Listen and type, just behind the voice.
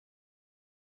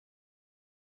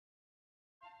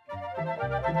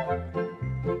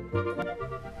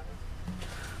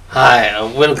Hi,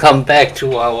 and welcome back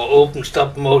to our open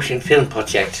stop motion film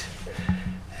project.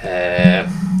 It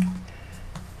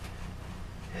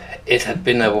had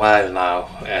been a while now,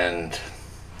 and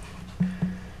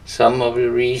some of the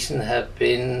reason have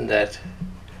been that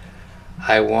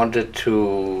I wanted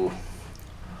to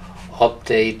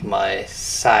update my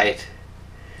site,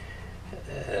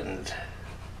 and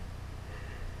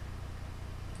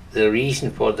the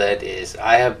reason for that is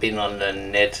I have been on the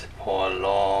net for a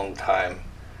long time,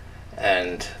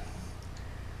 and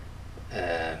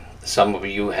some of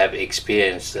you have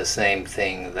experienced the same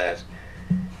thing, that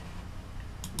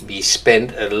we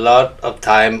spend a lot of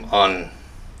time on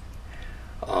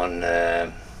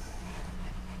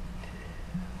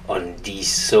these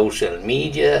social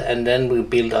media, and then we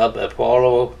build up a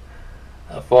follower,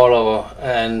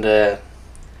 and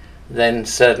then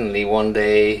suddenly one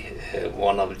day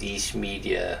one of these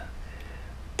media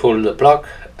pull the plug,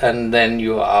 and then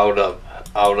you're out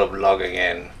of luck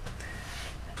again.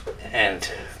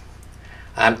 And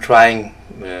I'm trying,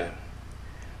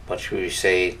 what should we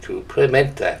say, to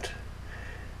prevent that.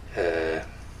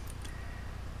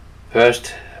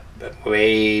 First,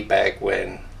 way back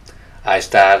when I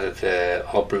started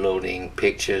uploading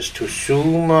pictures to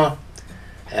Zoomer,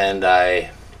 and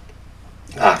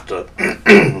after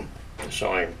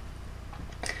sorry,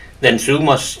 then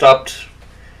Zoomer stopped.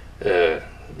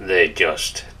 They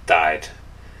just died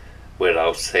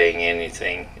without saying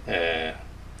anything.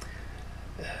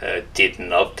 Didn't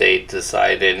update the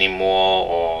site anymore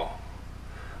or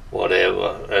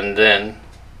whatever, and then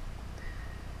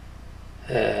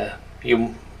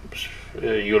you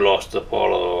lost the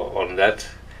follower on that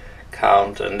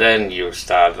count, and then you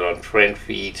started on friend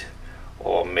feed,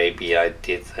 or maybe I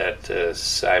did that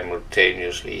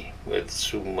simultaneously with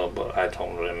Zoomer, but I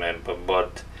don't remember.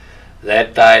 But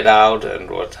that died out and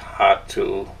was hard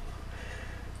to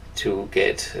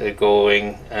get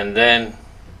going, and then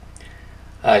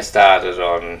I started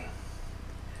on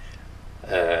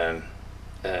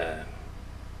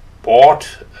board.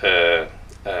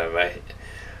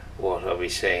 What are we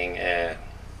saying?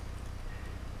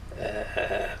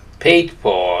 Paid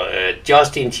for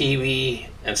Justin TV,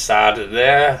 and started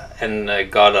there, and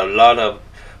got a lot of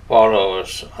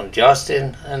followers on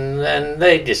Justin, and then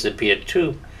they disappeared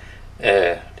too.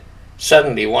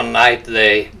 Suddenly one night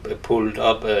they pulled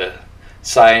up a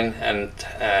sign and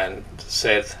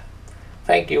said,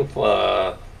 "Thank you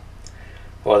for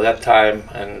that time,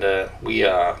 and we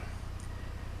are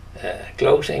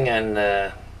closing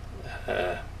and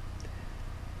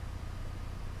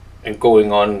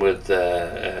going on with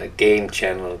game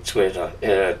channel Twitter,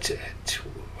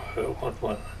 what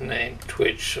was the name,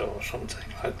 Twitch or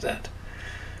something like that."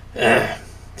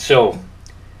 So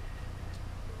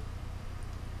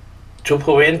to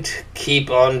keep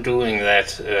on doing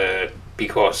that,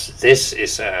 because this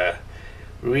is a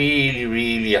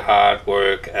really hard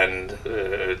work, and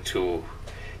to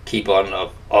keep on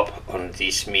up on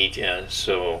these media,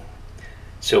 so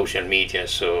social media.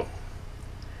 So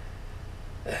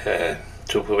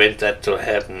to prevent that to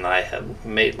happen, I have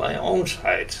made my own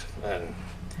site, and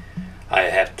I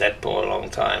had that for a long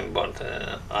time, but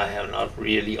I have not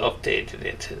really updated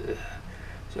it.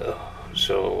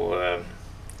 So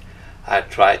I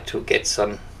tried to get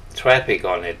some traffic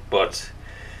on it, but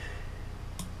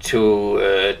to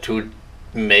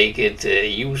make it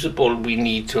usable, we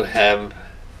need to have,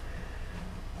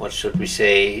 what should we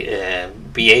say,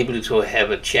 be able to have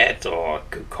a chat or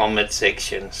comment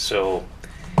section. So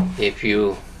if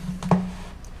you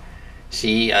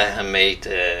see, I have made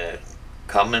a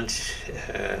comment.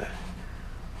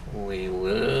 We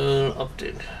will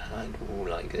update. I do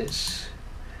like this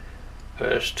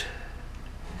first,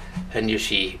 and you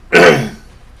see.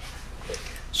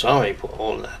 Sorry for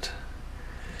all that.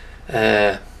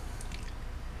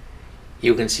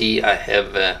 You can see I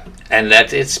have, and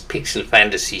that is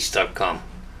pixelfantasies.com,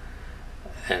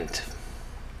 and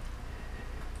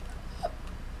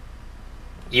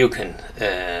you can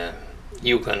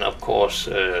of course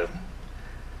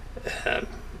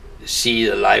see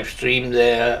the live stream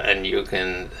there, and you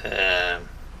can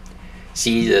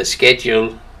see the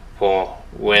schedule for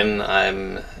when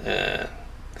I'm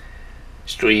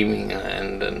streaming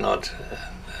and not.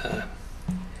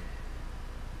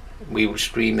 We will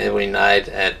stream every night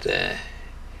at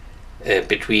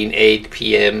between 8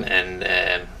 p.m. and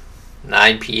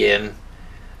 9 p.m.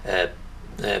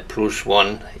 Plus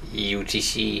 1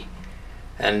 UTC,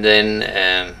 and then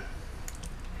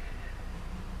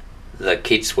the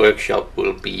kids workshop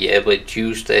will be every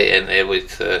Tuesday and every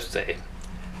Thursday,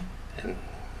 and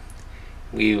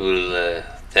we will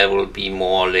there will be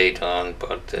more later on,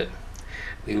 but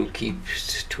we will keep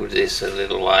to this a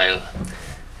little while.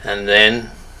 And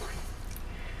then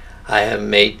I have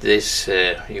made this,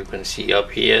 you can see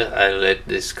up here, I let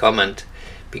this comment,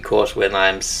 because when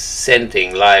I'm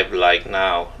sending live like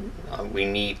now, we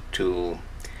need to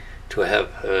have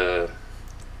a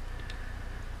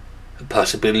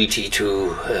possibility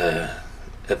to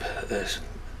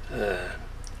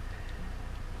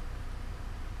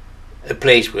a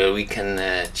place where we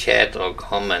can chat or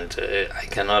comment. I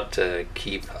cannot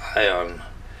keep eye on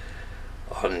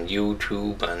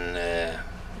YouTube and a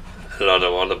lot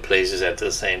of other places at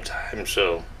the same time,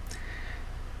 so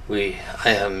I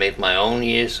have made my own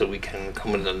here so we can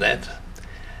comment on that.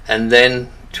 And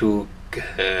then to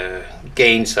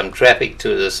gain some traffic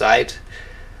to the site,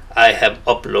 I have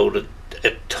uploaded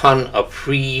a ton of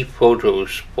free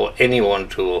photos for anyone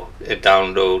to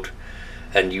download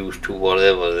and use to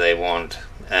whatever they want.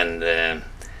 And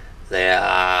there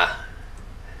are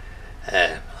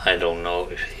I don't know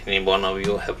if any one of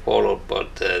you have followed,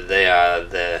 but they are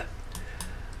the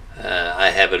I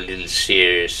have a little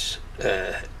series,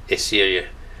 a series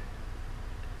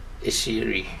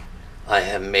I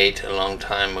have made a long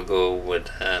time ago with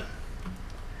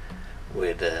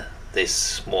this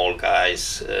small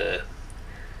guy's a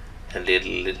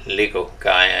little Lego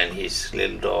guy and his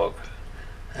little dog,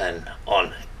 and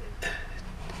on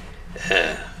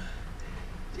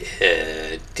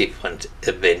different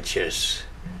adventures.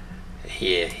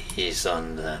 Here he is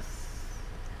on the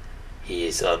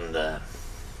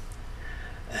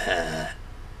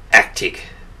Arctic,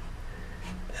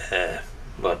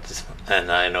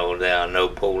 and I know there are no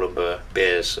polar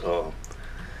bears, or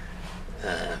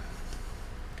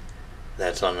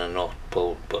that's on the North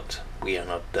Pole, but we are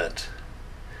not that.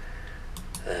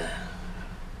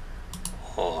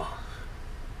 Or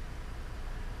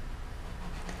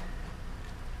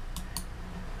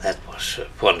that was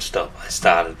fun stuff. I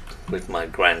started with my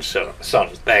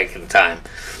grandsons back in time,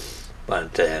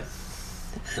 but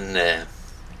and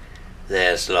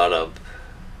there's a lot of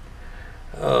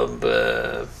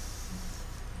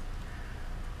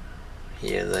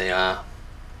here they are,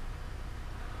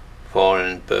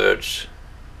 foreign birds.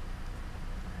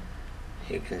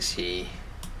 You can see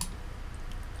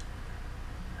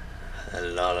a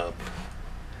lot of,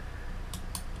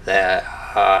 there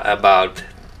are about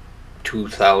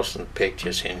 2,000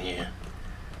 pictures in here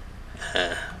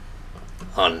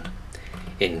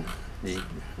in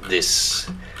this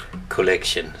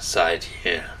collection site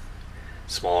here.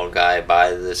 Small guy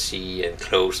by the sea, and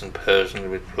close in person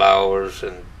with flowers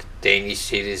and Danish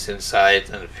cities inside,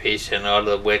 and fish and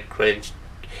other wet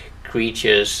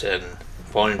creatures, and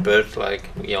foreign birds like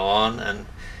we are on, and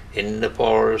in the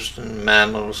forest, and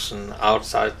mammals, and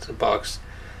outside the box.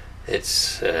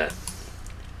 It's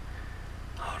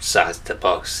outside the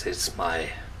box. It's my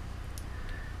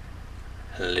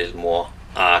a little more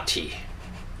arty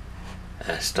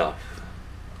stuff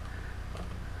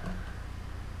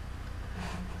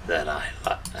that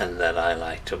I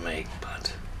like to make,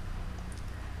 but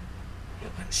you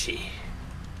can see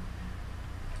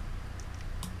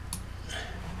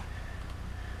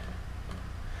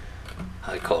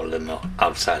I call them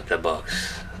outside the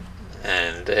box.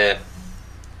 And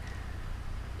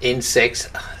insects,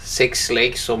 6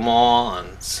 legs or more,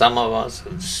 and some of us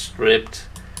are stripped.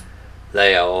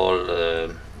 They are all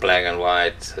black and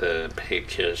white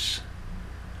pictures.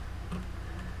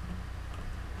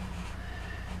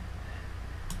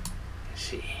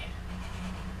 See,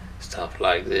 stuff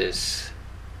like this.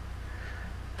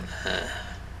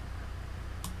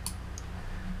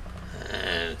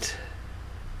 And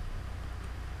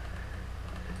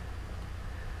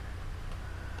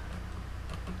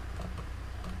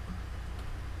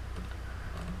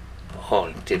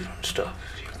all different stuff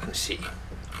you can see.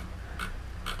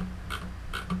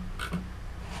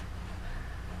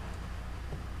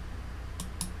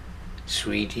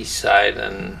 Swedish side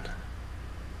and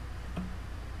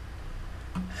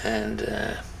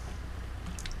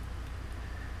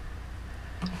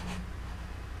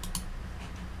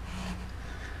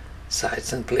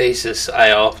sites and places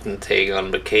I often take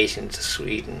on vacation to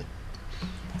Sweden.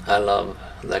 I love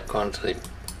that country.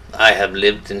 I have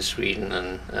lived in Sweden,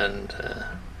 and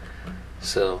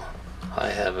so I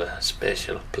have a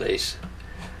special place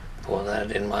for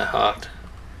that in my heart.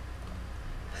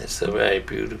 It's a very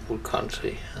beautiful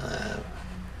country. I have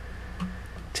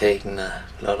taken a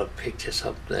lot of pictures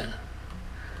up there.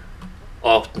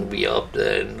 Often we are up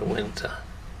there in the winter.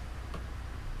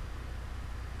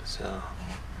 So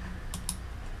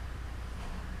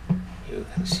you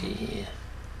can see here.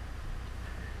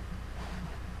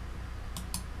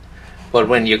 but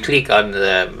when you click on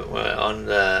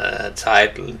the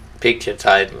title, picture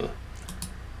title,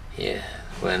 yeah,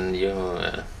 when you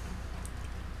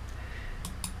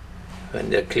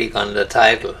click on the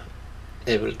title,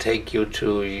 it will take you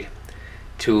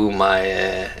to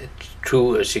my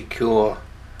to a secure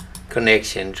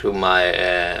connection to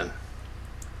my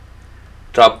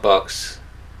Dropbox,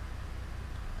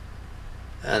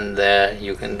 and there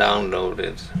you can download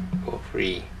it for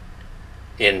free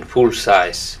in full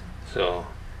size. So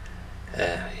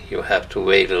you have to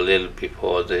wait a little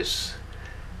before this,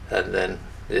 and then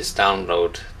this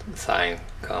download sign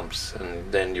comes,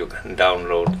 and then you can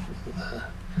download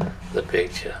the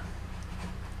picture.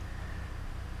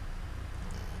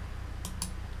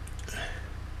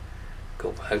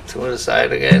 Go back to the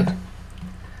site again,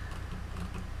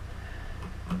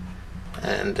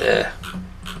 and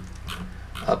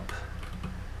up,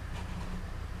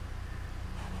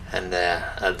 and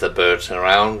there are the birds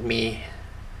around me,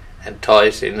 and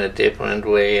toys in a different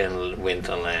way, and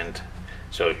Winterland.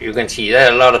 So you can see there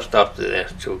are a lot of stuff there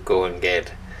to go and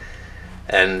get,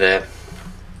 and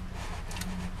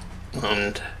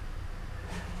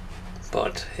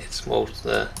but it's most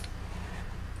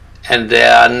and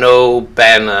there are no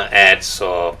banner ads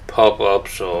or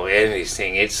pop-ups or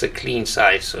anything. It's a clean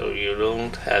site, so you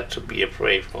don't have to be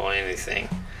afraid for anything,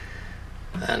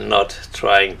 and not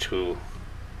trying to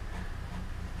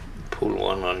pull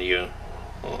one on you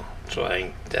or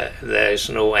trying that. There is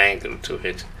no angle to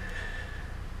it.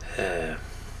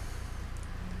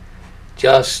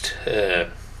 Just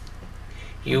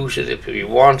use it if you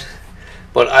want,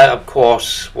 but I of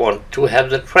course want to have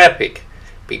the traffic,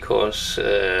 because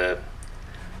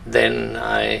then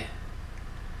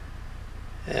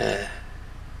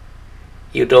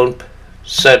you don't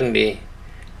suddenly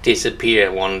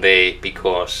disappear one day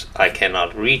because I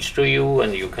cannot reach to you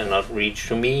and you cannot reach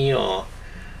to me, or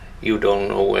you don't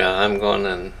know where I'm gone.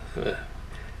 And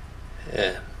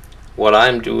what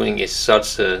I'm doing is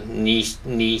such a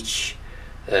niche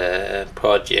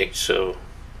project, so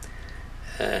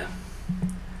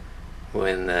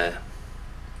when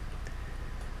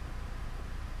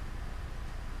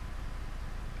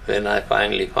I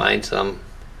finally find some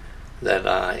that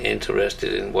are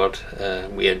interested in what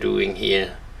we are doing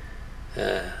here,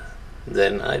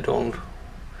 then I don't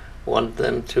want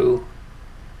them to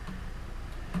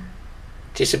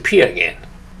disappear again.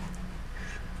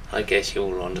 I guess you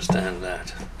will understand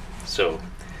that. So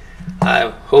I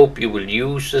hope you will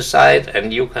use the site,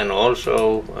 and you can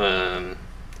also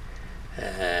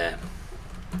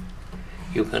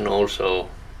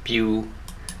view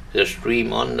the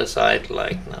stream on the site,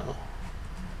 like now.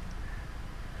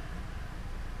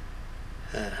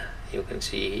 You can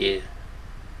see here.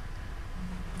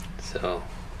 So,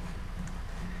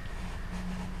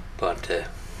 but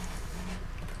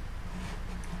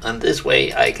and this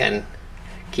way I can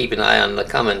keep an eye on the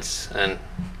comments, and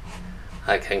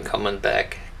I can comment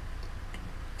back.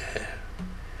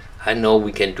 I know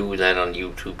we can do that on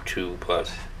YouTube too,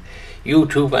 but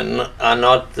YouTube are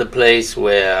not the place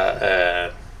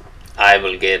where I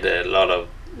will get a lot of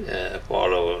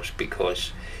followers,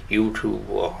 because YouTube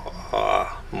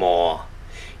are more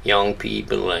young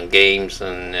people and games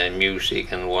and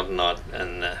music and whatnot,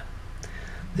 and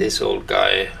this old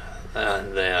guy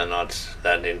they are not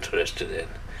that interested in.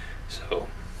 So,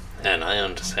 and I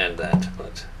understand that,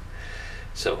 but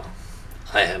so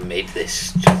I have made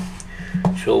this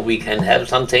so we can have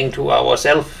something to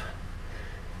ourselves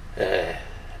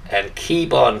and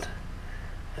keep on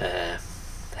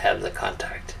have the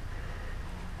contact.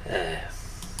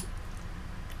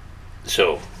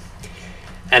 So,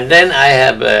 and then I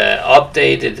have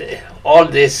updated all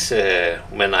this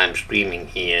when I'm streaming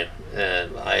here.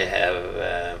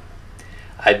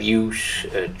 I've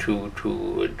used to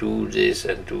do this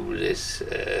and do this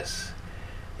as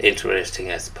interesting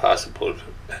as possible,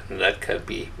 and that can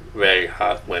be very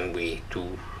hard when we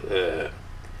do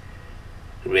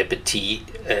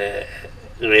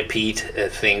repeat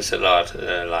things a lot,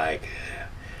 like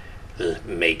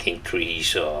making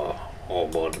trees or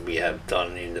what we have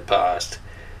done in the past.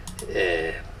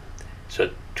 So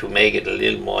to make it a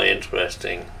little more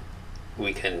interesting,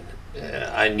 we can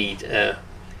I need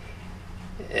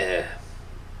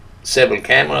several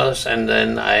cameras, and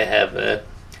then I have a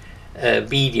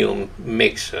video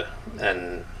mixer,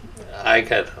 and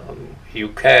you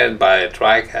can buy a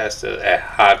TriCaster, a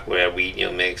hardware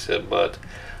video mixer, but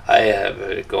I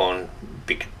have gone,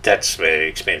 that's very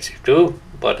expensive too,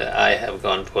 but I have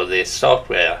gone for this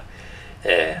software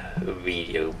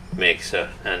video mixer,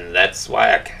 and that's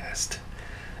Wirecast.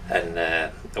 And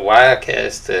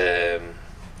Wirecast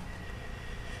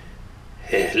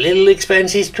little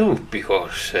expensive too,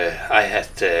 because I had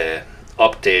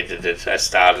updated it. I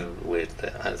started with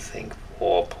I think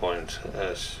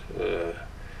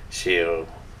 4.0,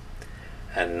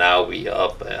 and now we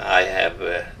up. I have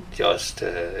just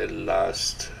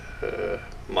last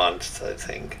month, I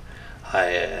think,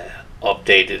 I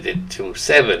updated it to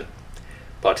 7,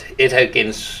 but it had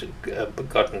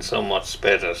gotten so much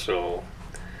better, so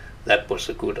that was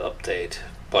a good update.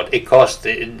 But it cost,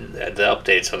 the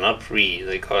updates are not free,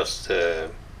 they cost, I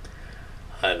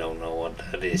don't know what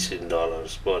that is in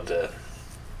dollars, but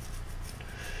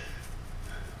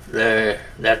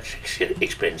that's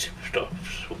expensive stuff.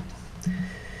 So,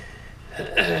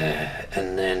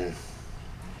 and then,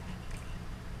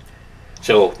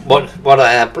 so what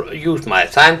I have used my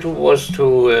time to was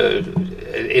to,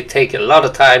 it take a lot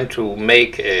of time to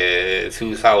make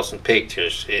 2,000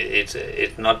 pictures.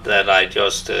 It's not that I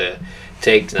just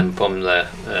take them from the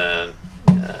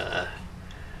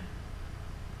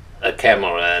a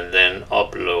camera and then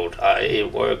upload. I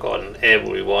work on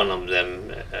every one of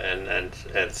them, and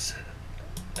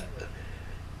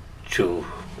to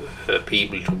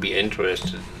people to be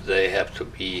interested, they have to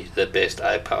be the best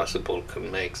I possible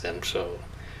can make them. So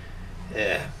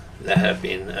there have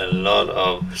been a lot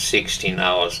of 16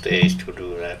 hours days to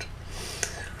do that.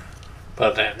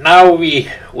 But now we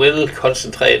will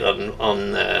concentrate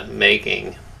on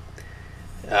making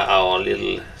our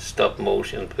little stop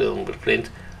motion film with Flint.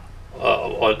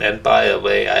 And by the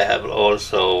way, I have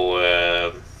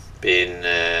also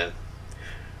been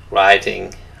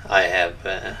writing. I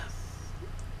have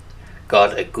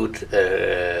got a good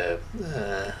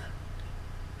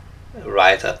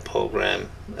writer program.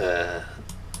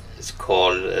 It's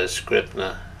called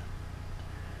Scribner.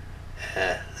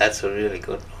 That's a really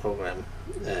good program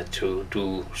to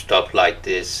do stuff like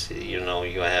this. You know,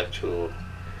 you have to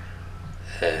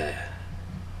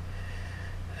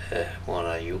what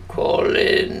are you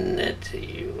calling it?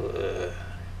 You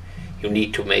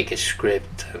need to make a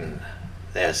script, and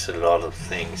there's a lot of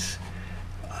things.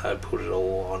 I'll put it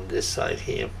over on this side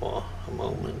here for a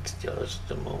moment, just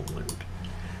a moment,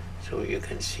 so you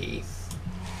can see.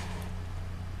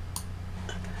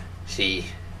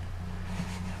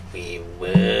 We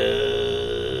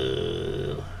will.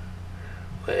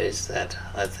 Where is that?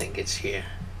 I think it's here.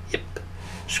 Yep,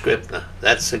 Scribner.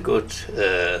 That's a good.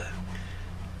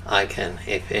 I can,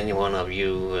 if any one of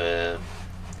you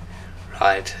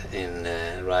write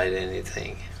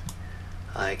anything,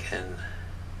 I can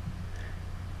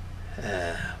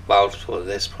vouch for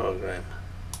this program.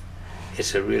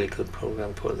 It's a really good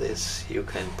program for this. You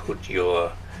can put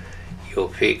your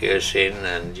figures in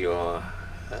and your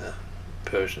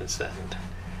persons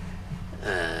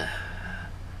and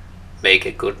make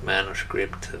a good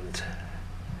manuscript, and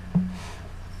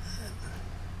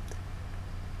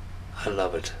I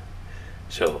love it.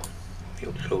 So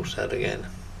you close that again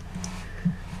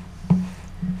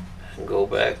and go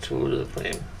back to the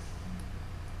frame,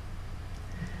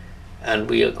 and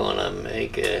we are gonna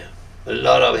make a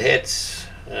lot of heads,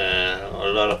 a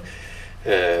lot of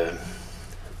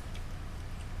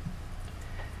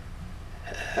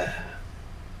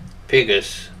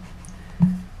figures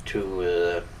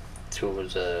to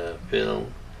the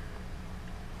film.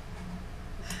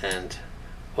 And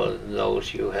for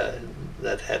those you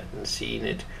that haven't seen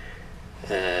it,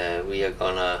 we are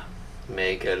gonna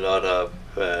make a lot of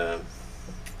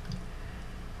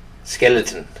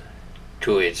skeleton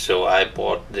to it. So I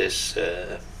bought this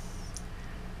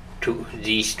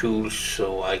these tools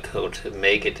so I could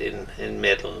make it in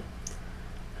metal,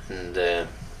 and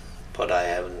but I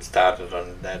haven't started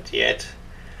on that yet.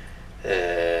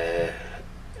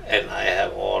 And I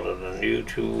have ordered a new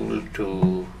tool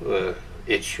to.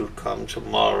 It should come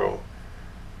tomorrow.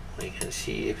 We can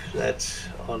see if that's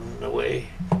on the way.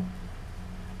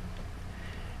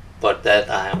 But that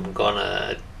I'm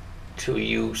gonna to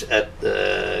use at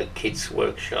the kids'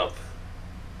 workshop.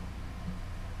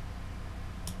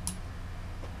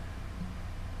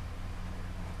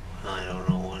 I don't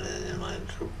know what it is in my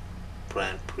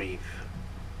brand brief.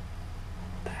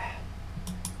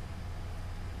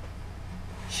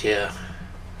 Share.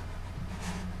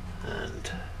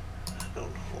 And I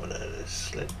don't know what that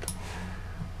is.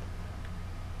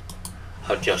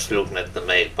 I'm just looking at the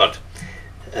mail, but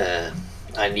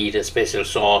I need a special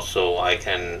source so I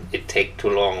can. It take too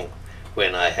long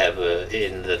when I have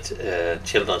in the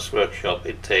children's workshop.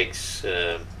 It takes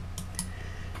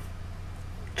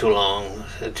too long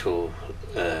to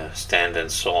stand and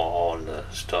saw all the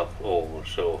stuff over.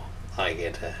 So I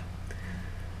get a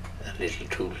little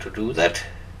tool to do that,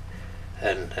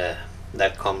 and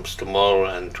that comes tomorrow.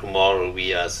 And tomorrow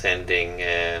we are sending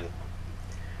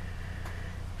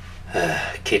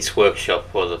kids workshop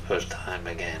for the first time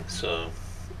again, so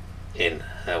in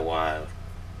a while.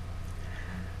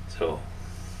 So,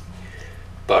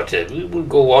 but we will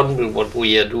go on with what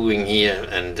we are doing here,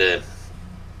 and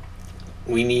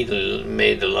we need to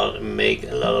make a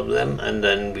lot of them, and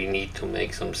then we need to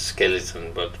make some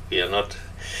skeleton, but we are not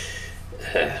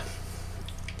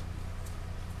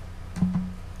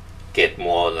get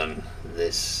more than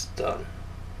this done.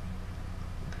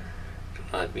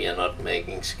 Tonight we are not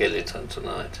making skeleton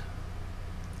tonight.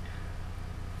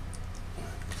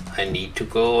 I need to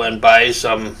go and buy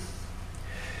some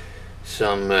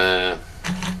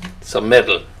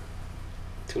metal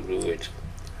to do it.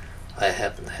 I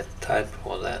haven't had time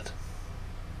for that.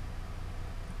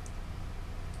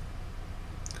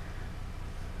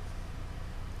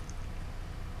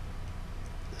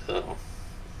 So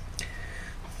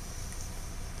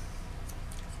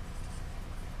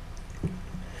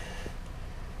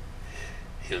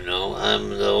you know, I'm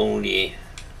the only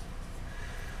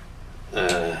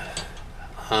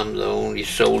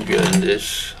soldier in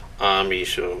this army,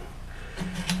 so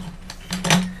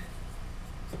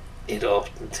it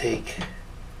often takes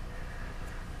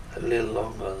a little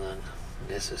longer than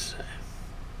necessary.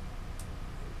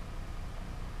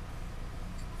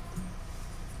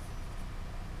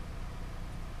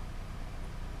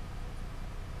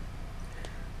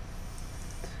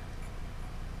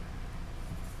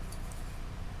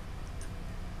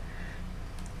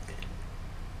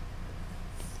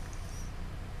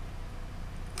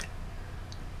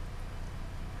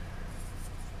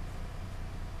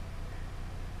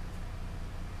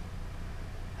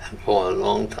 And for a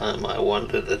long time I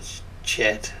wanted a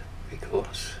chat,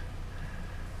 because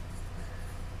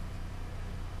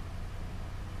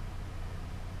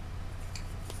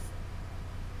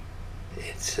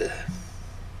it's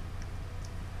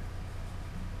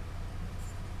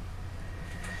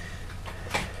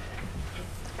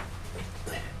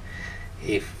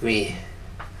if we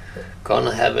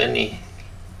gonna have any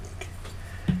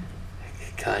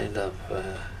kind of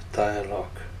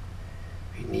dialogue,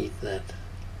 we need that.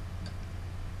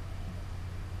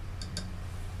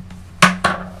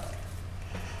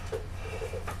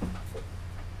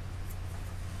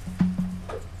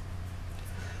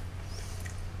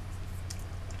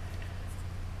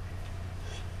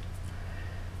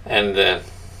 And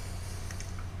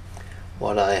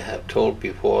what I have told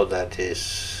before, that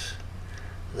is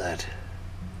that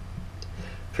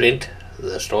Flint,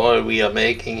 the story we are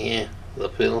making here, the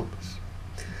films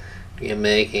we are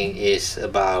making, is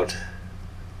about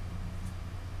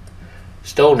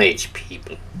Stone Age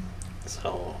people.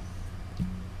 So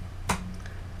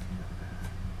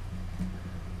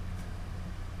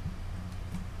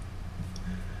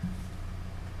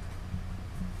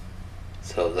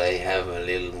they have a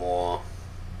little more,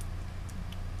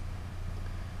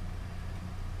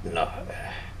 no,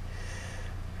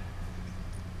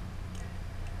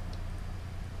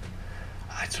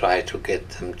 I try to get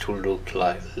them to look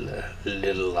like a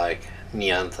little like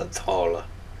Neanderthal,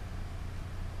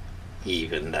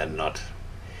 even and not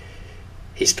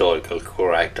historical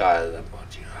correct either,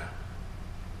 but you know,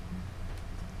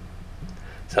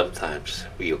 sometimes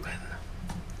you can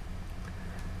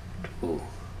do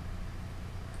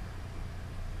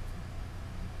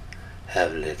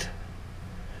have it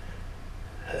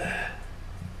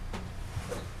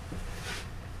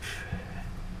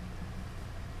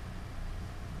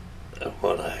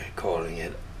what are you calling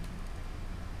it,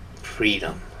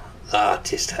 freedom. The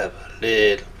artists have a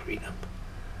little freedom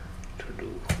to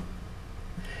do.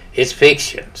 It's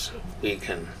fiction, so we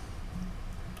can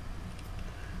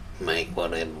make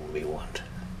whatever we want.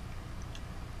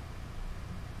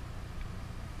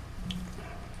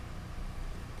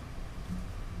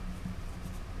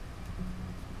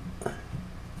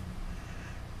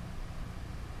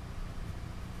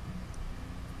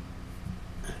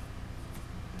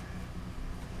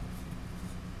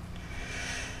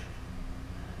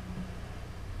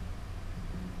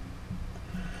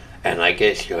 And I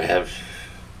guess you have,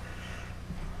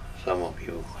 some of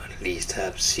you at least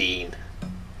have seen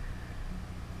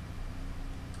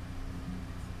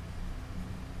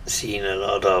a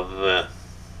lot of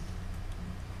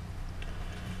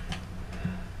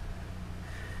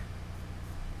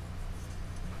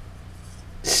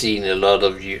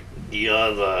the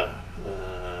other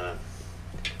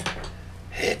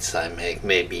heads I make.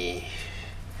 Maybe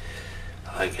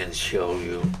I can show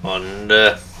you on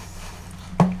the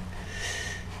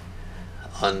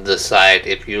site.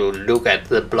 If you look at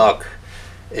the blog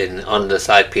on the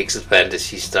site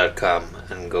pixelfantasies.com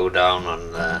and go down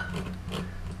on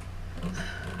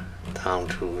down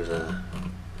to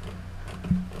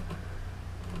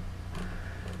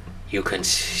you can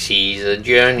see the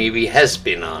journey we has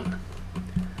been on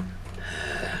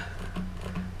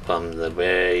from the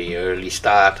very early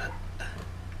start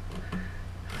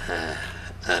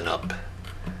and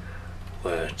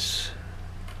upwards.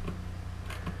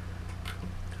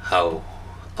 How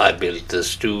I built the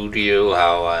studio,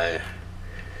 how I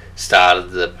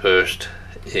started the first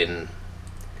in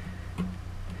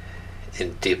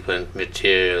different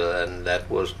material, and that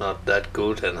was not that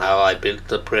good, and how I built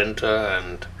the printer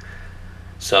and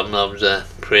some of the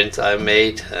prints I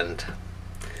made, and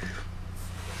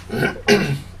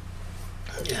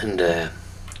and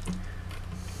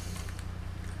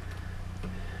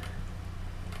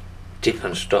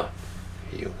different stuff.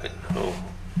 You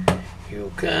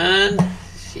can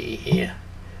see here.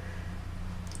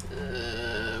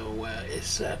 Where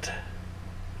is that?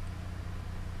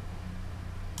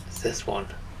 This one.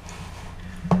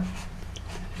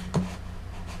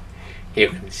 You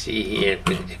can see here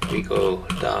if we go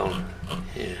down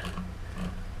here.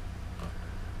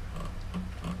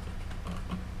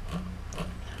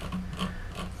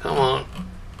 Come on,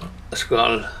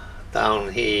 scroll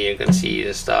down here. You can see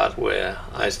the start where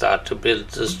I start to build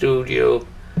the studio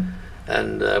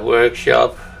and the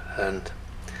workshop, and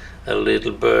a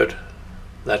little bird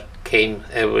that came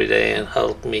every day and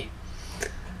helped me,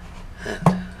 and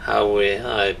how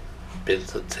I built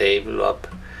the table up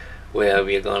where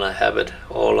we're gonna have it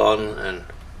all on, and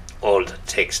all the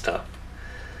tech stuff,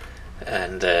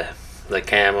 and the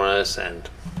cameras, and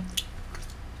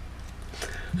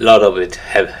a lot of it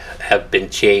have been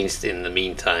changed in the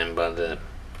meantime, but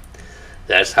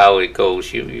that's how it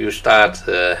goes. You start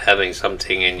having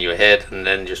something in your head, and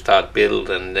then you start build,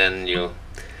 and then you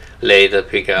later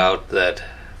figure out that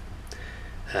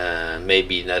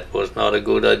maybe that was not a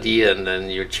good idea, and then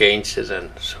you change it,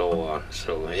 and so on.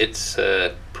 So it's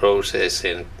a process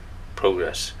in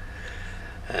progress.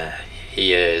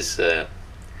 Here is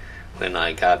when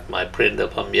I got my printer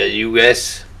from the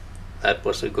US. That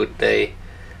was a good day,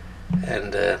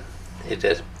 and it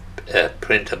is a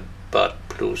printer but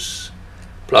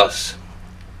plus,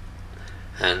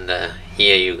 and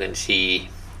here you can see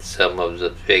some of the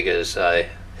figures I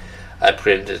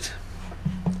printed.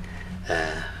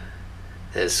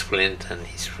 There's Flint and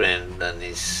his friend and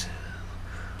his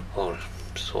all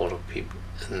sort of people,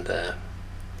 and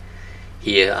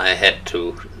here I had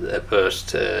to, the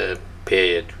first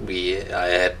period I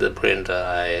had the printer,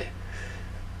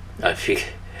 I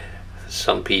think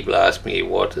some people asked me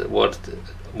what's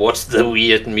the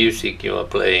weird music you are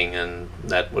playing, and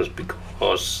that was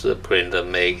because the printer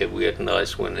make a weird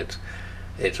noise when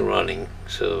it's running.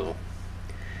 So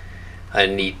I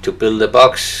need to build a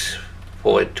box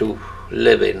for it to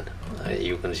live in.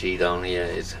 You can see down here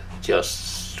it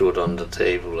just stood on the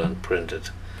table and printed.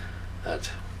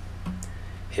 That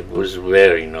it was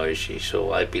very noisy,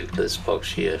 so I built this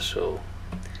box here so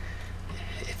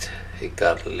it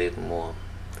got a little more.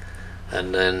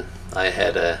 And then I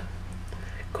had a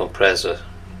compressor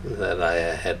that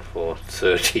I had for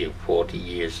 30 or 40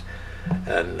 years,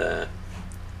 and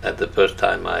at the first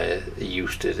time I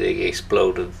used it, it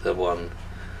exploded. The one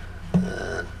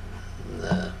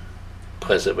the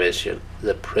pressure vessel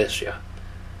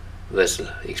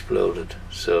exploded,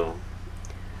 so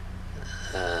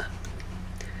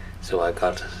I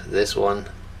got this one,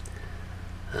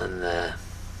 and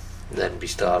then we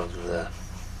started the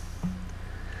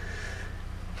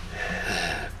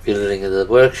building of the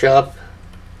workshop,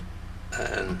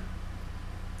 and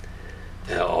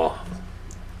or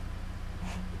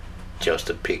just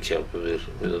a picture where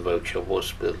the workshop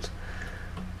was built.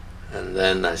 And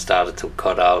then I started to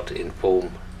cut out in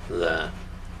foam the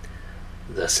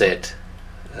set,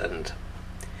 and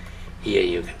here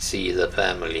you can see the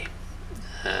family,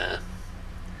 a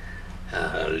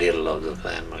little of the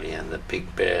family, and the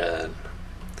big bear and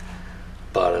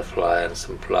butterfly and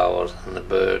some flowers and the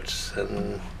birds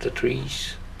and the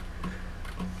trees.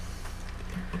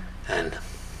 And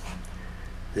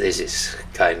this is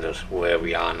kind of where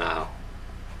we are now.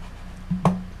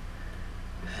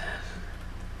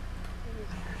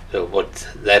 So what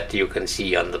that you can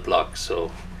see on the blog,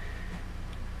 so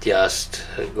just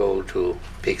go to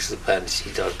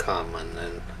pixelfantasies.com, and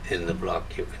then in the blog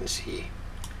you can see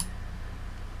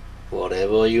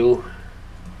whatever you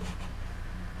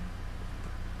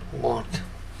want.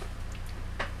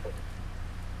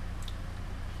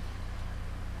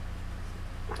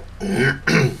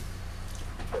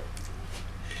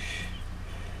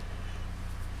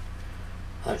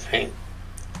 I think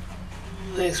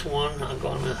this one I'm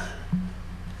gonna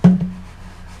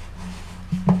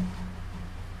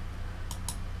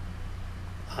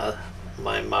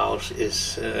my mouse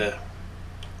is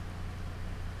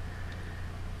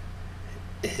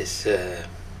is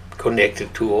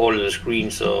connected to all the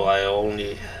screens, so I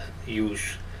only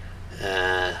use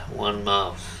one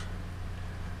mouse.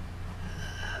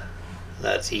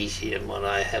 That's easier, but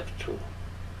I have to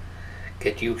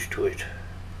get used to it.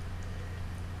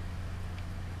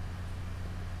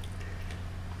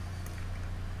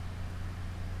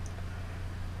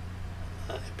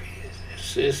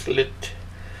 This is lit.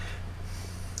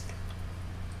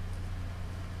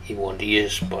 He wants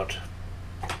ears, but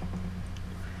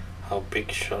how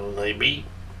big shall they be?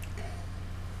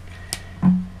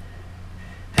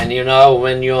 And you know,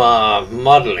 when you are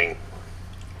modeling,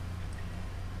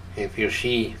 if you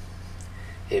see,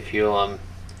 if you are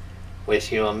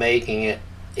making it,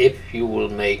 if you will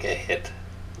make a head,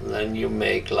 then you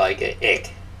make like an egg,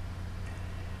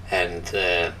 and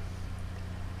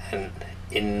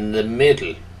in the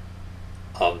middle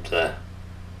of the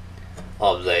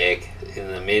egg, in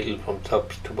the middle from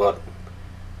top to bottom,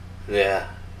 there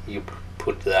you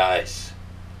put the eyes.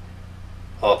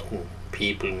 Often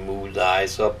people move the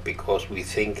eyes up because we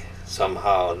think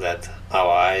somehow that our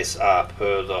eyes are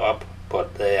further up,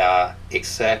 but they are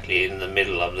exactly in the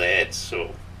middle of the head.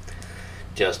 So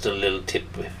just a little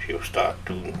tip if you start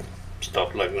doing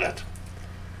stuff like that.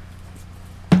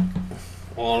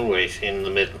 Always in the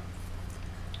middle.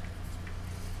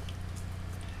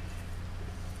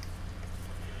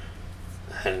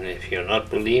 And if you not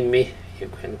believe me, you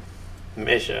can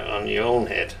measure on your own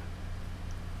head.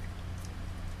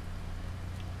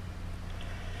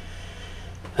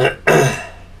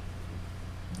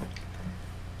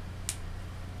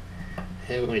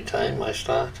 Every time I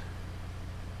start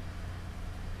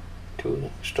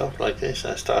doing stuff like this,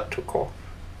 I start to cough.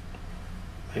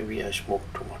 Maybe I smoke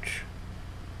too much.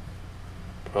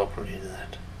 Probably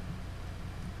that.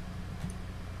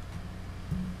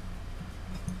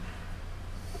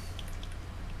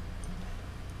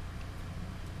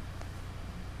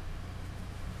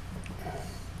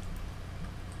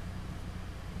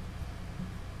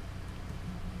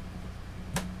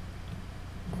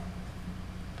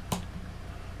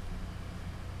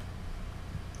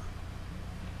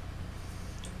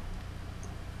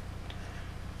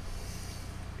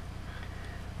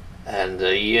 And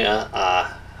the ears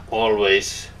are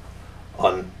always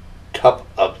on top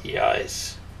of the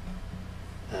eyes.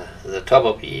 The top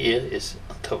of the ear is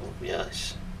on top of the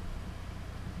eyes.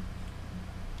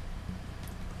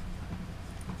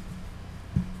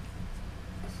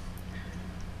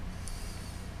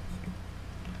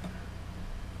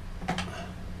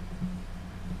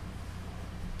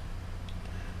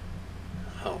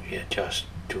 Oh, we are just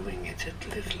doing it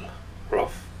a little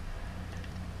rough.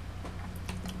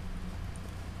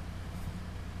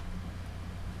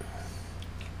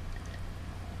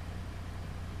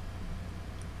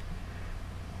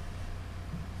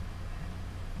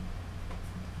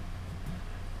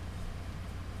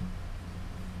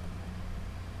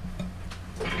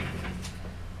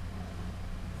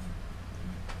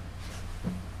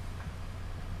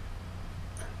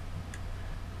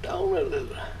 Down a little.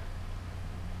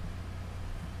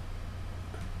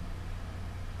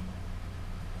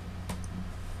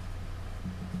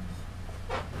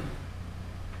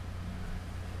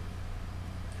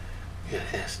 You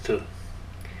have to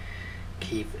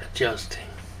keep adjusting.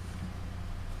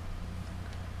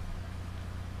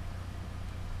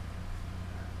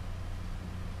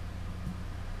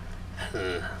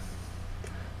 And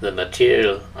the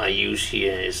material I use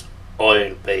here is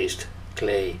oil-based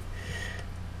clay,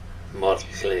 model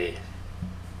clay.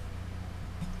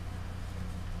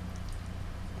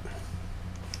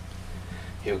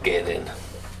 You get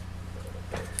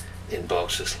in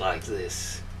boxes like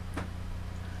this,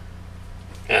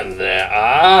 and there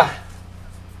are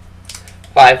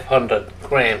 500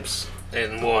 grams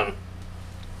in one,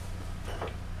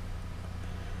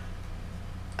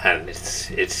 and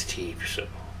it's cheap, so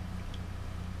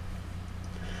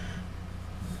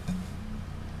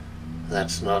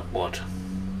that's not what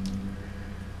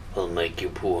will make you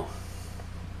poor.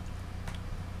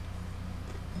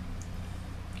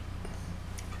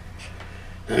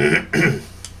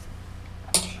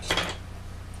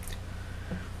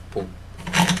 Boom.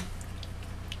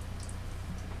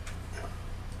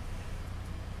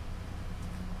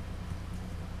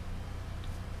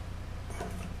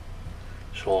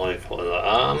 Sorry for the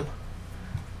arm,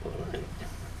 but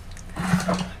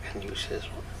I can use this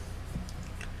one.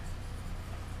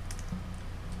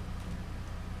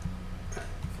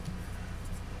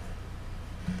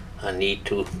 I need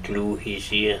to glue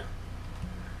his ear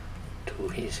to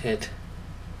his head.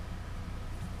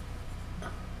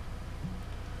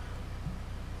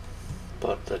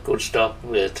 But the good stuff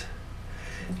with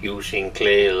using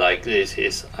clay like this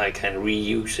is I can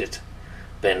reuse it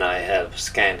when I have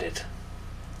scanned it.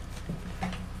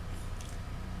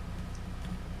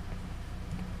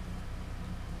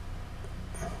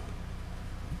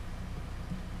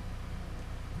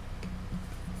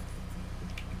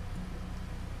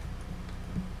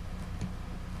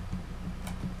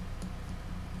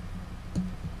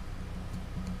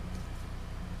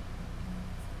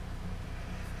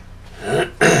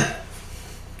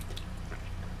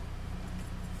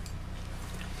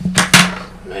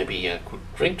 Maybe I could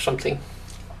drink something.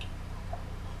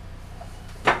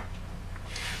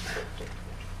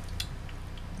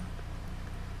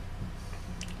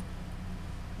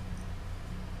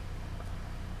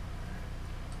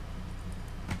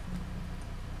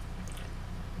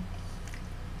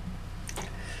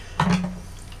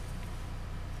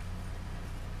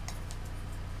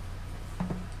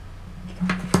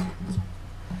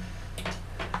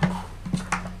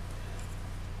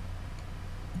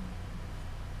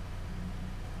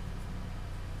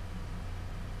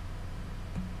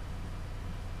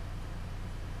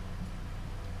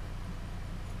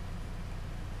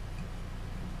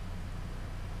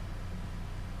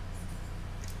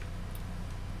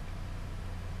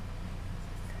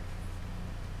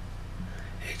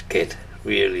 Get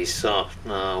really soft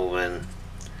now when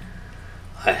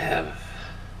I have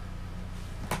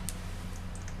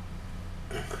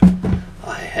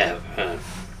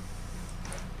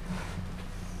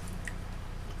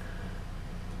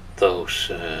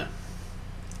those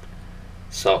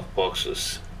soft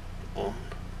boxes on.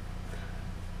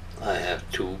 I have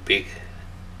two big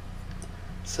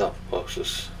soft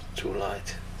boxes, too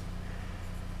light.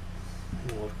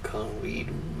 What can we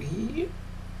do here?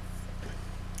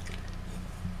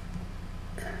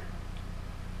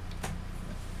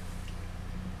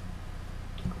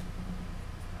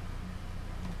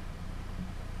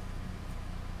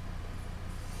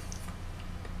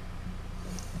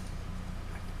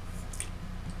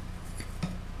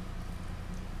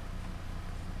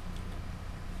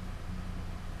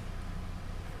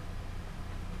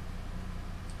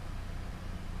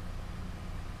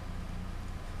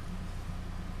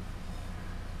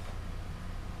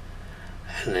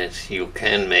 And it, you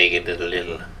can make it a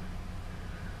little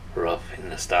rough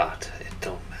in the start, it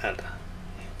don't matter.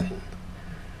 You can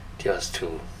just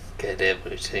to get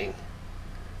everything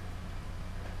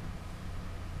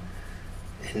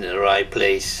in the right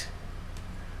place,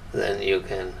 then you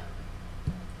can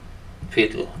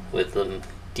fiddle with the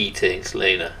details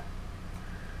later.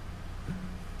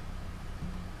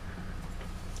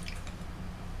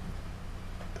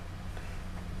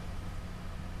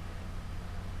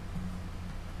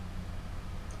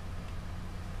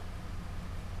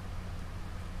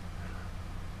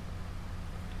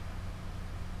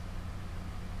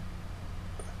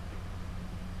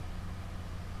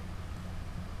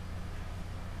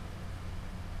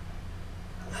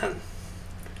 And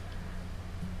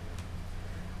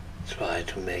try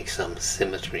to make some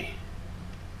symmetry.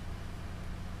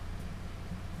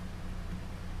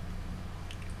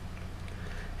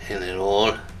 In it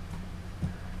all.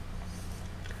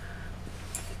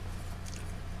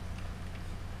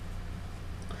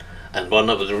 And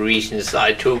one of the reasons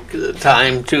I took the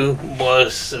time to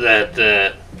was that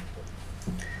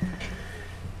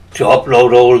to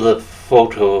upload all the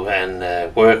photo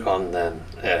and work on them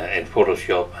in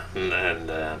Photoshop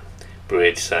and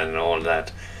Bridge and all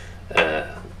that.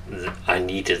 I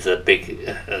needed the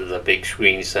big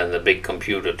screens and the big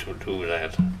computer to do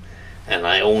that, and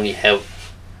I only have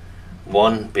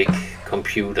one big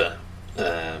computer.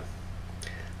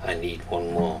 I need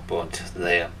one more, but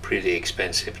they are pretty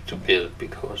expensive to build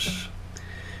because,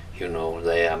 you know,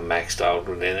 they are maxed out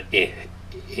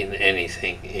in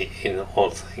anything, in all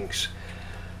things.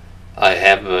 I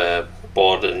have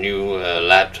bought a new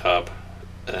laptop,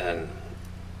 and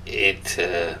it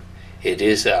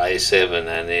is an i7,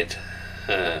 and it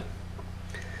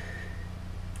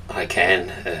I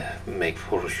can make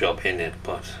Photoshop in it,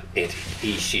 but it's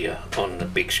easier on the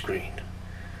big screen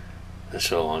and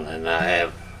so on. And I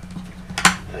have,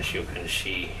 as you can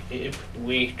see, if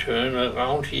we turn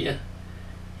around here,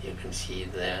 you can see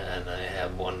there, and I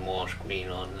have one more screen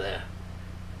on there,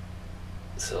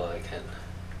 so I can.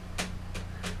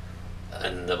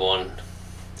 And the one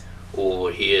over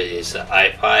here is an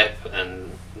i5,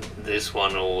 and this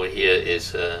one over here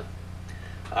is a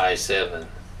i7,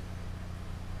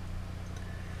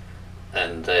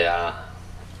 and they are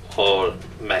all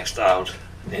maxed out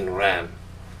in RAM,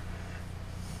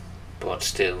 but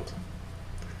still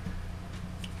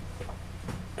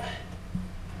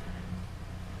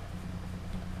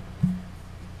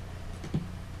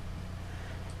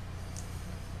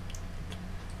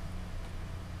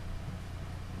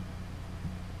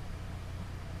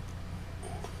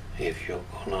if you're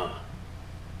gonna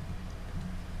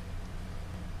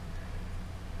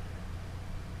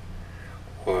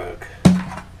work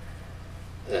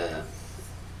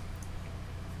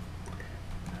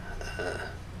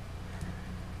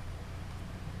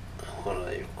what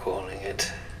are you calling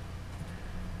it?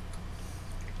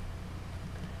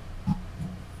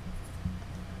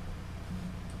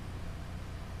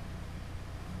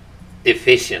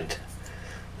 Efficient,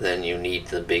 then you need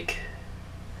the big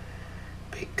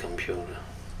computer.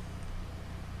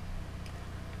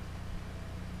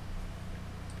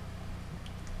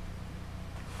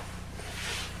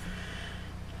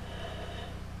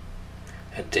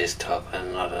 A desktop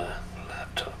and not a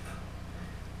laptop.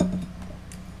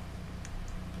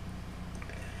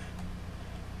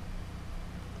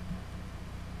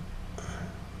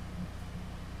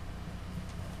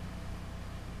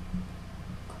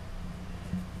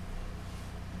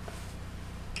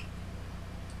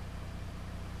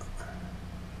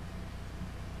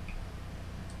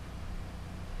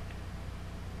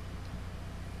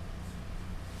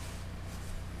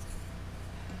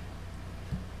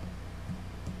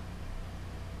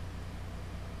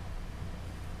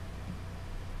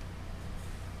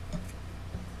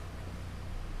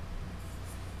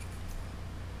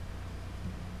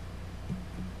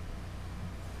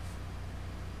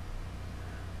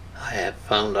 I have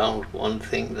found out one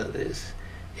thing, that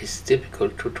it's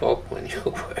difficult to talk when you're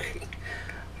working.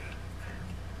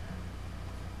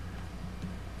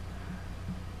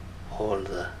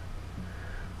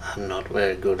 I'm not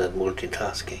very good at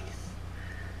multitasking.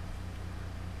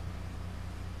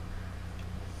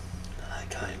 I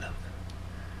kind of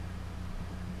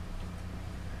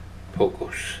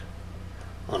focus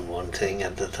on one thing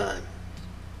at a time.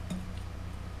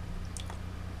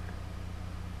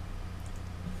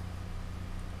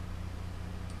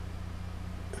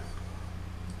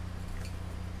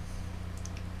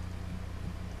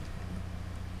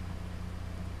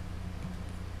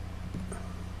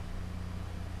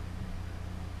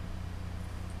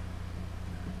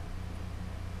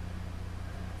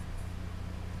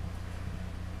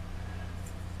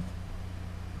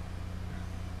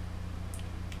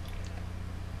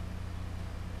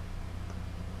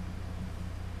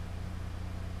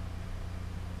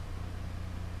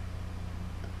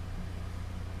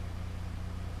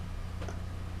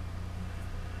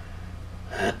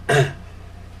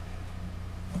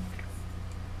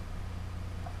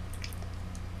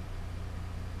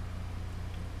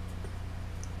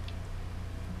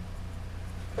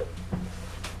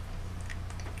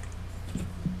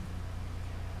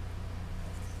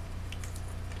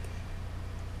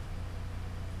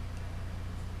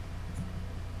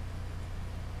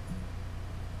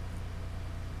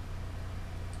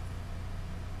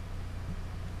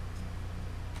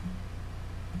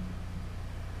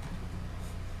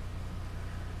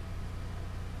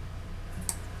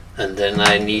 And then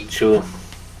I need to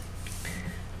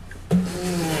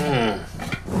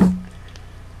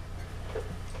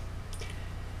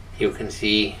you can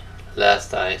see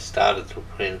last I started to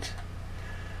print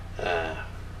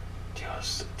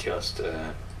just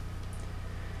a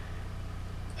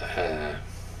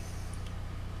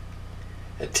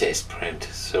test print,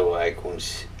 so I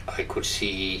could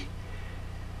see,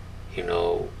 you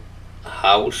know,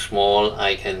 how small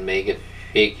I can make a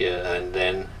figure and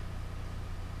then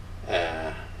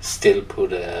still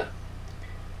put a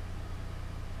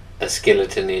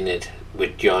skeleton in it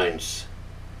with joints,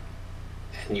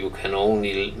 and you can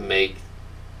only make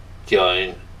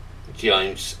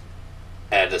joints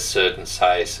at a certain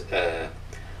size.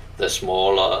 The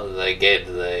smaller they get,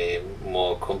 the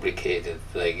more complicated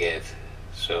they get.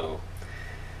 So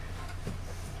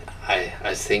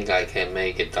I think I can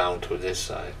make it down to this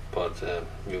side, but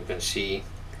you can see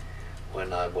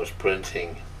when I was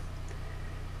printing,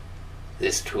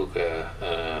 this took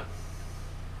a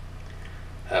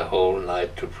whole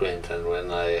night to print, and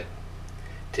when I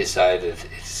decided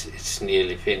it's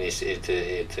nearly finished,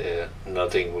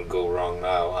 nothing will go wrong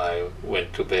now, I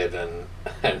went to bed,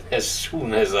 and as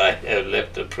soon as I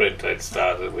left the printer, it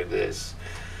started with this.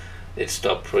 It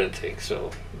stopped printing,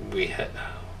 so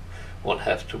won't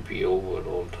have to be over it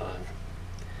all the time.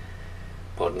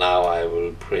 But now I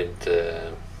will print.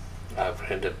 I'll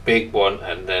print a big one,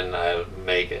 and then I'll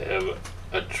make a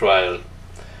trial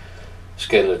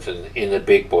skeleton in a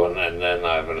big one, and then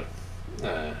I will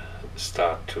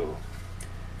start to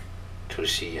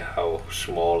see how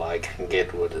small I can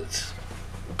get with it.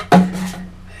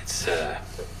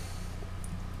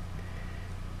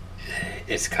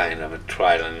 It's kind of a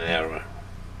trial and error.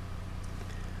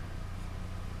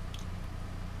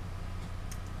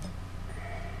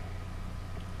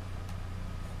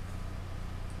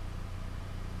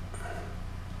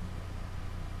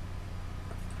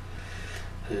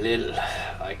 little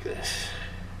like this.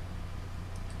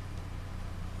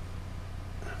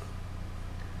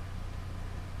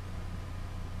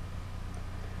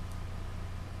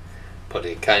 But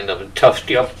it's kind of a tough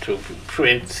job to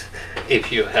print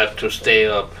if you have to stay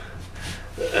up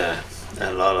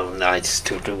a lot of nights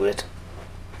to do it.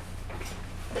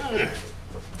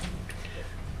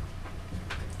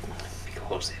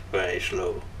 Because it's very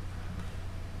slow.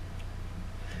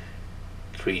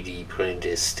 3D print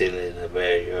is still in a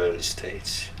very early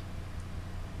stage.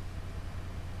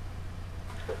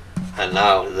 And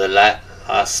now the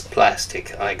last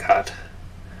plastic I got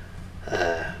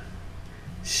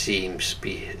seems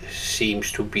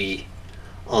to be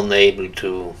unable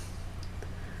to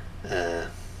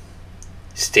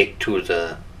stick to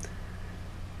the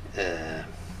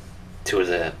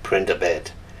printer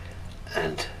bed,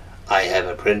 and I have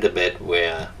a printer bed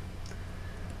where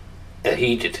a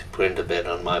heated printer bed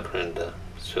on my printer,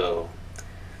 so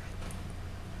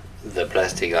the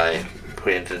plastic I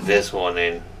printed this one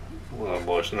in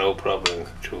was no problem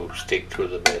to stick to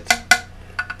the bed.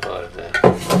 But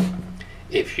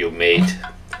if you made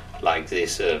like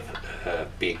this a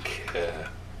big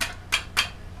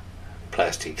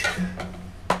plastic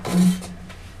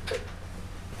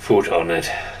foot on it,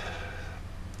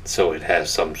 so it has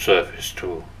some surface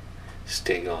to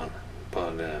stick on,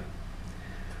 but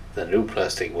the new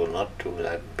plastic will not do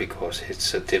that because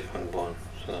it's a different one,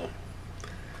 so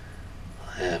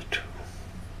I have to.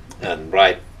 And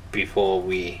right before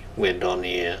we went on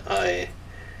here, I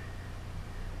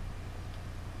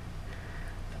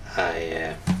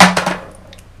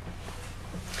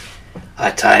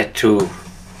tied to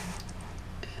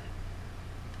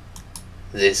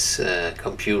this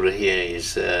computer here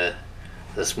is the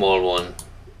small one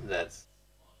that's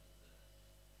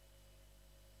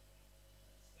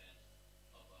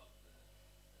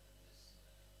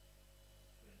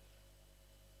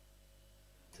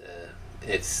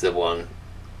it's the one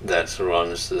that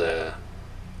runs the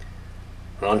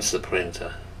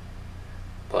printer,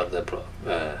 but the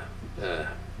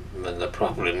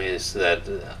problem is that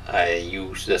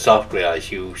the software I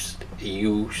use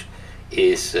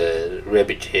is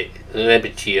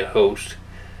Repetier host,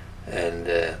 and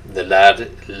the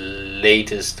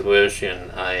latest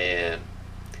version I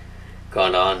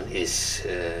got on is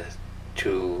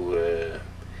too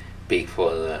big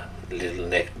for the little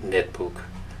netbook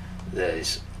that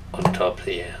is on top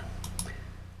here.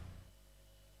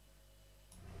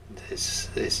 This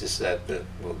is that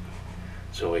netbook,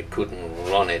 so I couldn't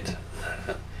run it.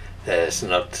 There's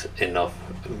not enough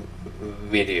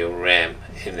video RAM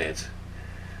in it,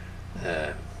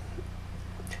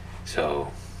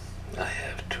 so I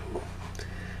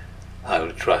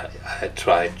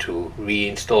tried to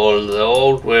reinstall the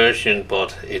old version,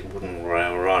 but it wouldn't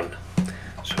run,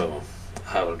 so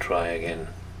I will try again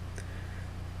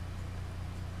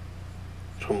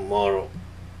tomorrow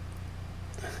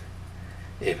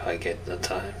if I get the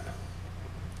time.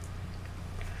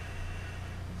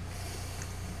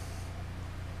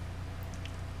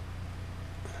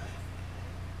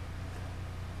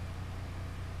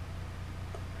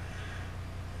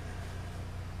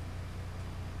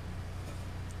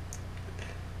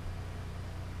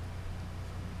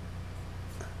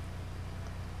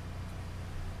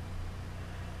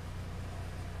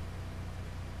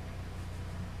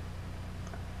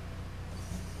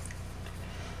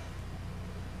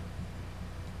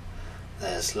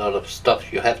 There's a lot of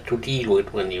stuff you have to deal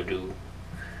with when you do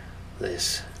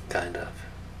this kind of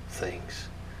things.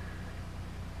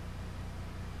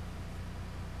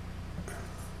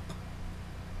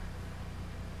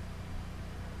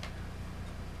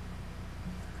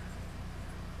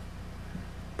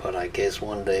 But I guess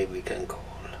one day we can call.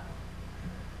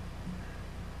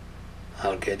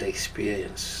 I'll get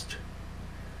experienced.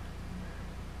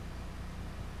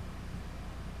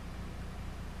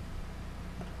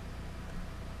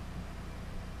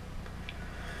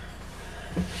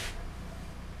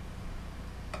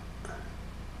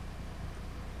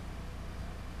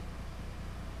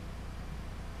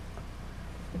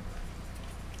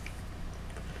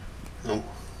 No.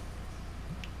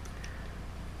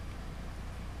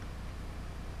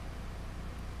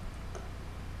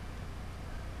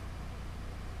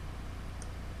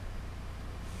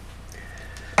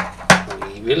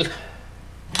 We will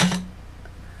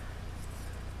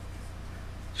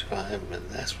try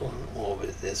with this one or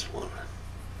with this one.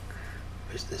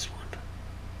 With this one.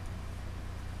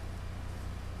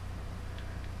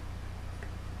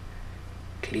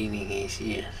 Cleaning his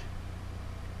ears.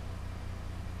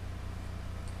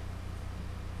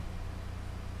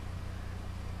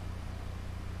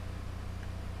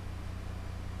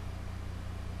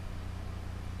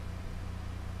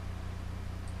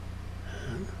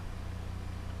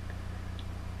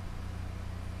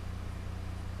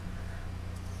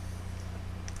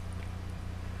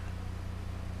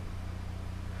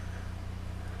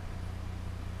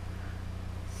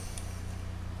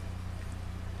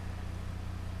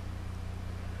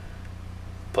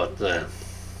 But the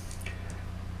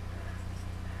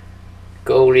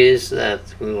goal is that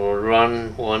we will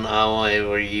run 1 hour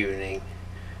every evening.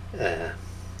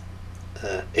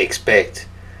 Expect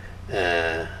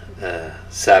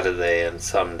Saturday and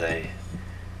Sunday.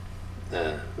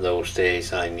 Those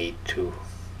days I need to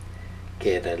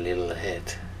get a little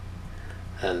ahead,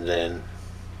 and then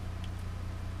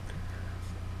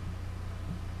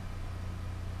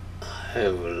I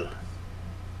will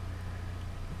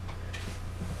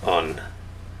on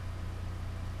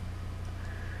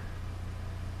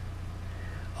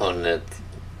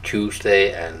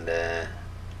Tuesday and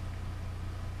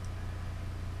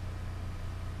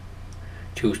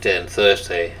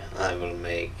Thursday I will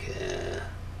make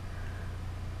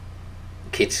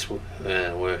kids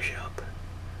workshop,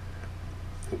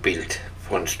 build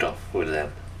fun stuff with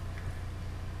them.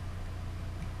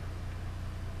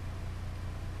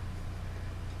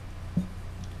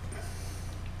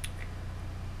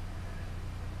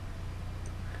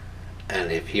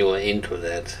 And if you are into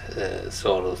that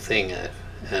sort of thing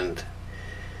and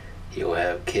you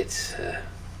have kids,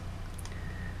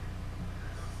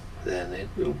 then it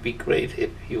will be great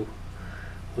if you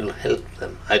will help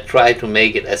them. I try to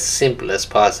make it as simple as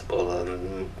possible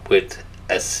and with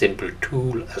as simple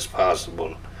tool as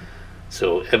possible,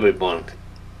 so everyone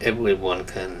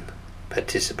can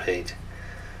participate.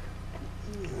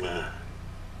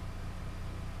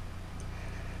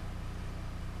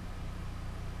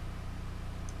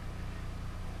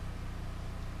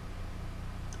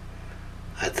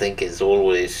 I think it's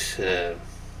always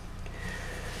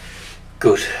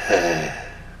good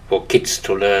for kids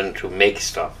to learn to make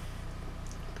stuff.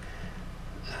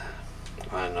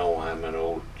 I know I'm an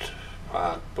old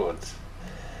fart, but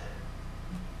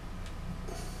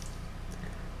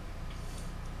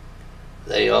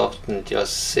they often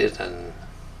just sit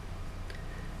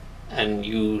and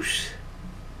use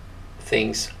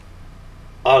things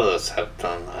others have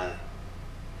done. I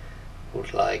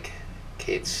would like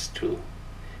kids to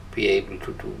be able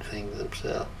to do things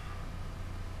themselves.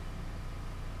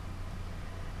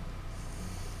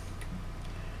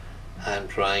 I'm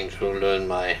trying to learn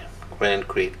my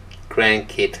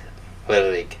grandkid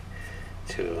Frederick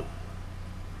to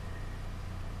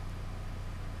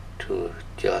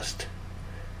just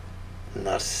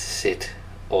not sit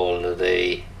all the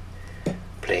day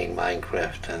playing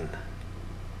Minecraft, and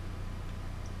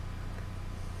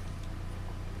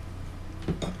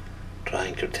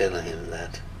trying to tell him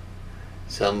that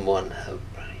someone have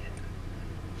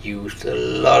used a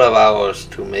lot of hours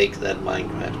to make that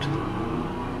Minecraft.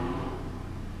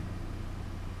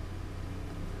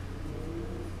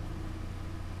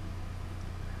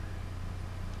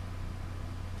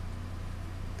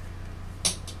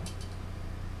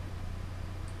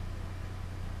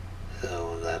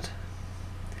 So that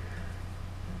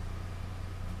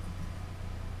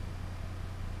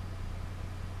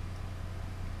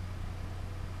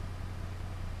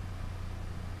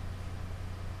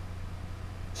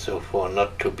so for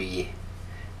not to be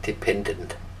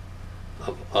dependent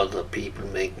of other people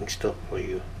making stuff for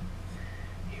you,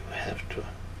 you have to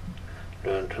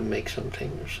learn to make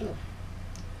something yourself.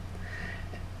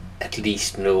 At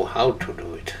least know how to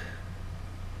do it.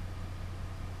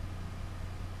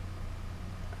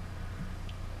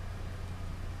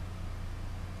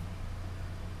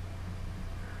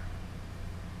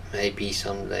 Maybe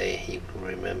someday he will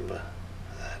remember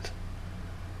that.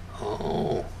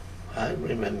 Oh, I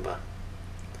remember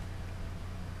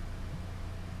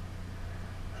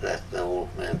that the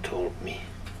old man told me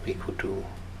we could do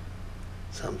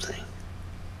something.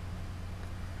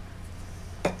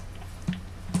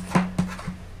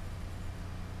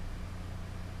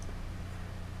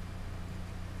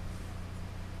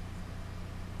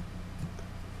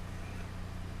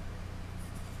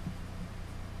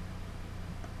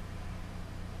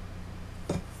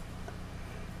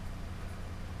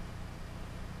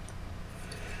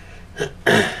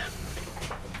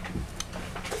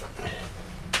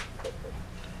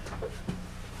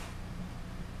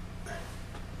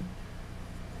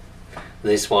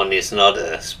 This one is not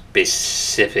a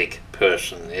specific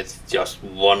person, it's just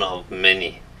one of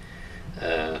many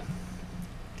that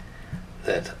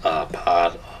are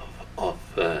part of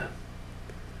the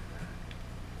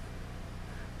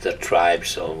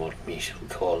tribes, or what we should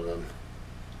call them.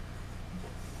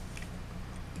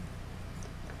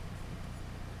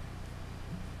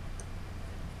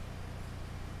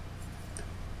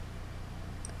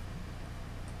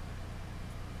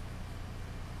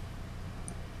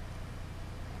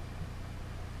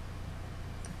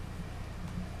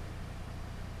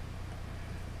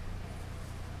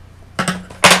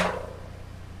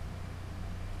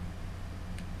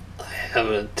 have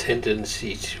a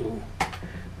tendency to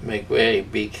make very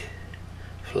big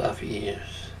fluffy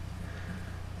ears.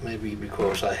 Maybe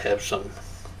because I have some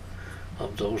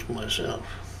of those myself.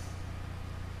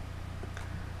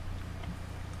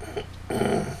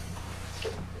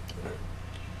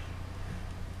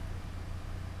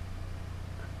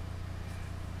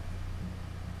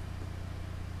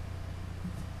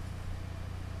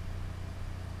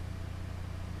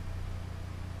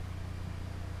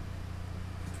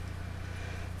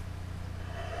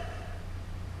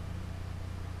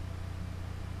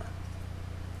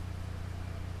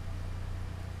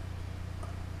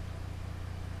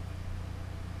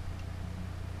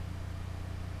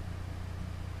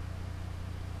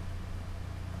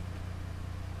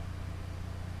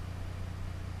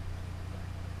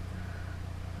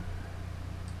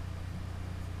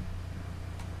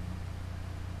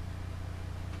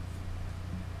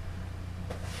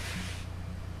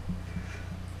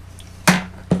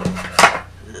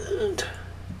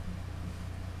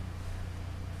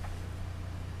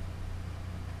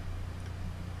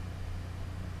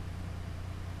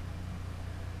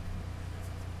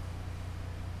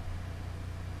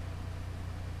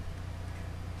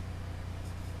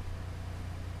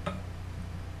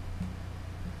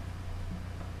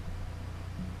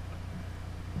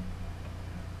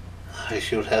 I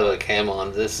should have a camera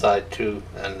on this side too,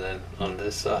 and then on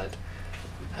this side,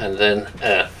 and then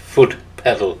a foot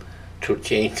pedal to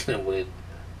change them with.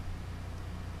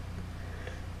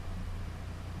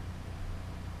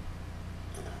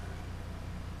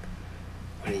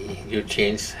 When you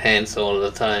change hands all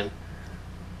the time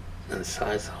and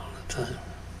size all the time.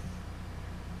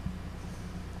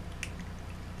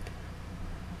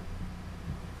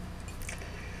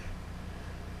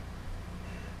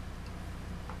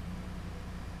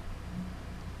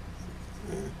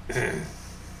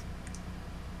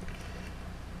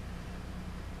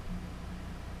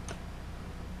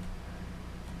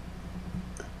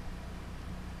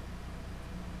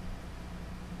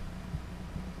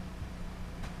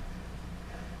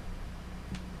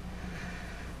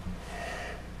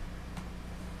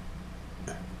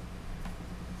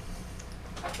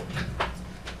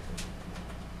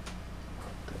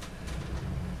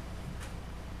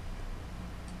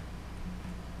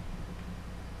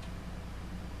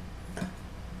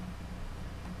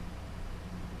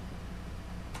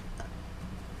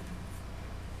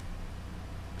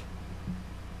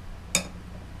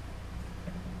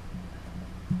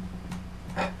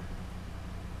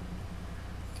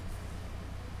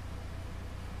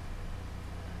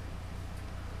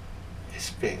 It's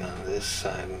big on this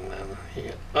side and then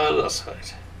the other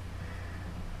side.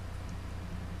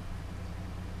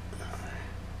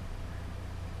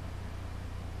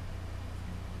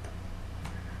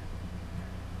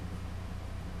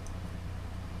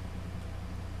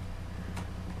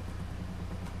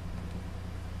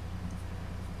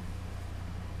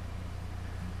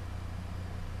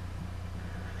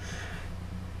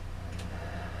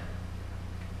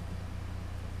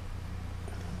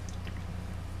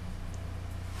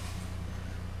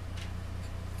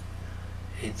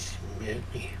 It's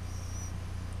very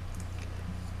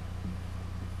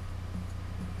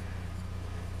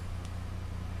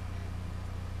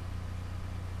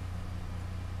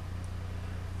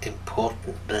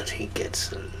important that he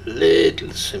gets a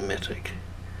little symmetric.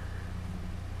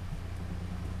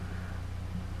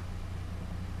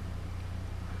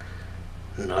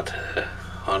 Not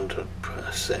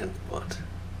 100%, but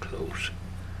close.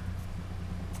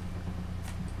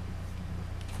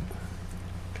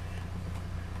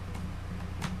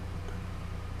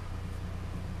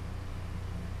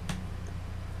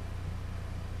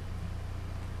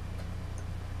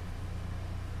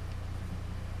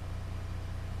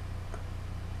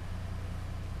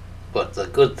 But the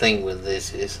good thing with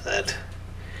this is that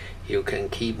you can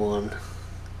keep on,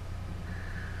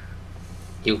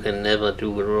 you can never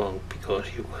do it wrong, because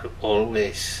you can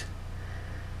always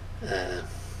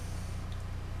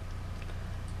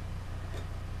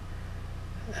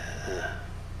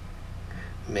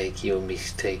make your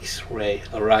mistakes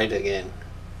right again.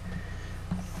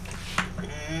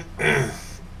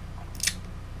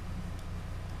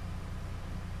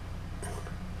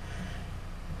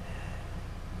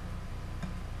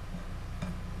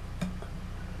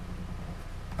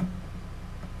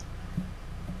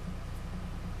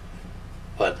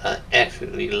 But I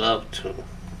actually love to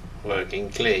work in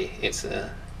clay. It's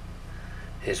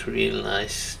real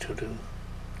nice to do.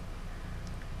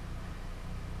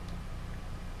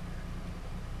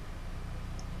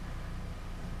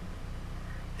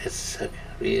 It's a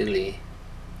really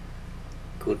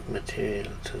good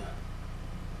material to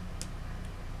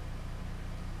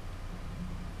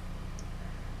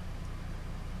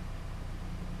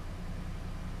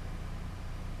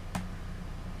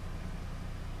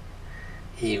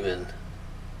even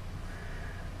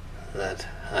that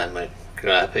I'm a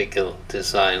graphical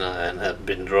designer and have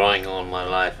been drawing all my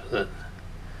life, that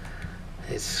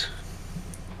it's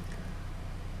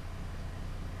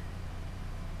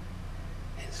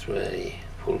really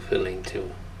fulfilling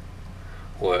to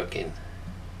work in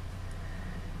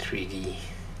 3D.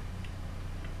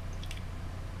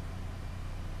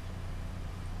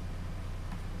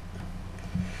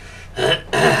 I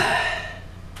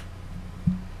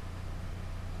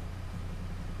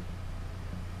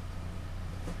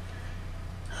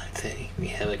think we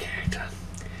have a character.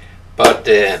 But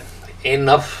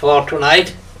enough for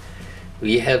tonight.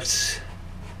 We have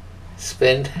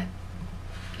spent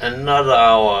another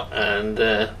hour, and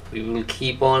we will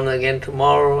keep on again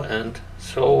tomorrow and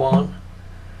so on.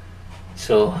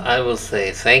 So I will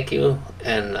say thank you,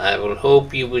 and I will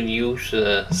hope you will use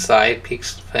the site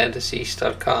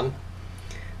pixelfantasies.com,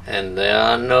 and there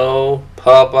are no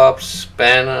pop-ups,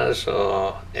 banners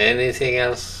or anything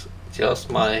else,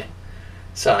 just my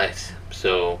site,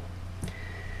 so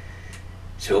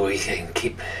we can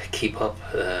keep up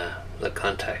the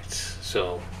contacts.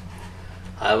 So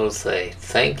I will say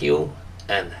thank you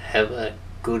and have a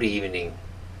good evening,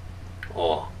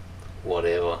 or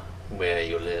whatever, where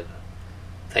you live.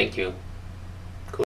 Thank you.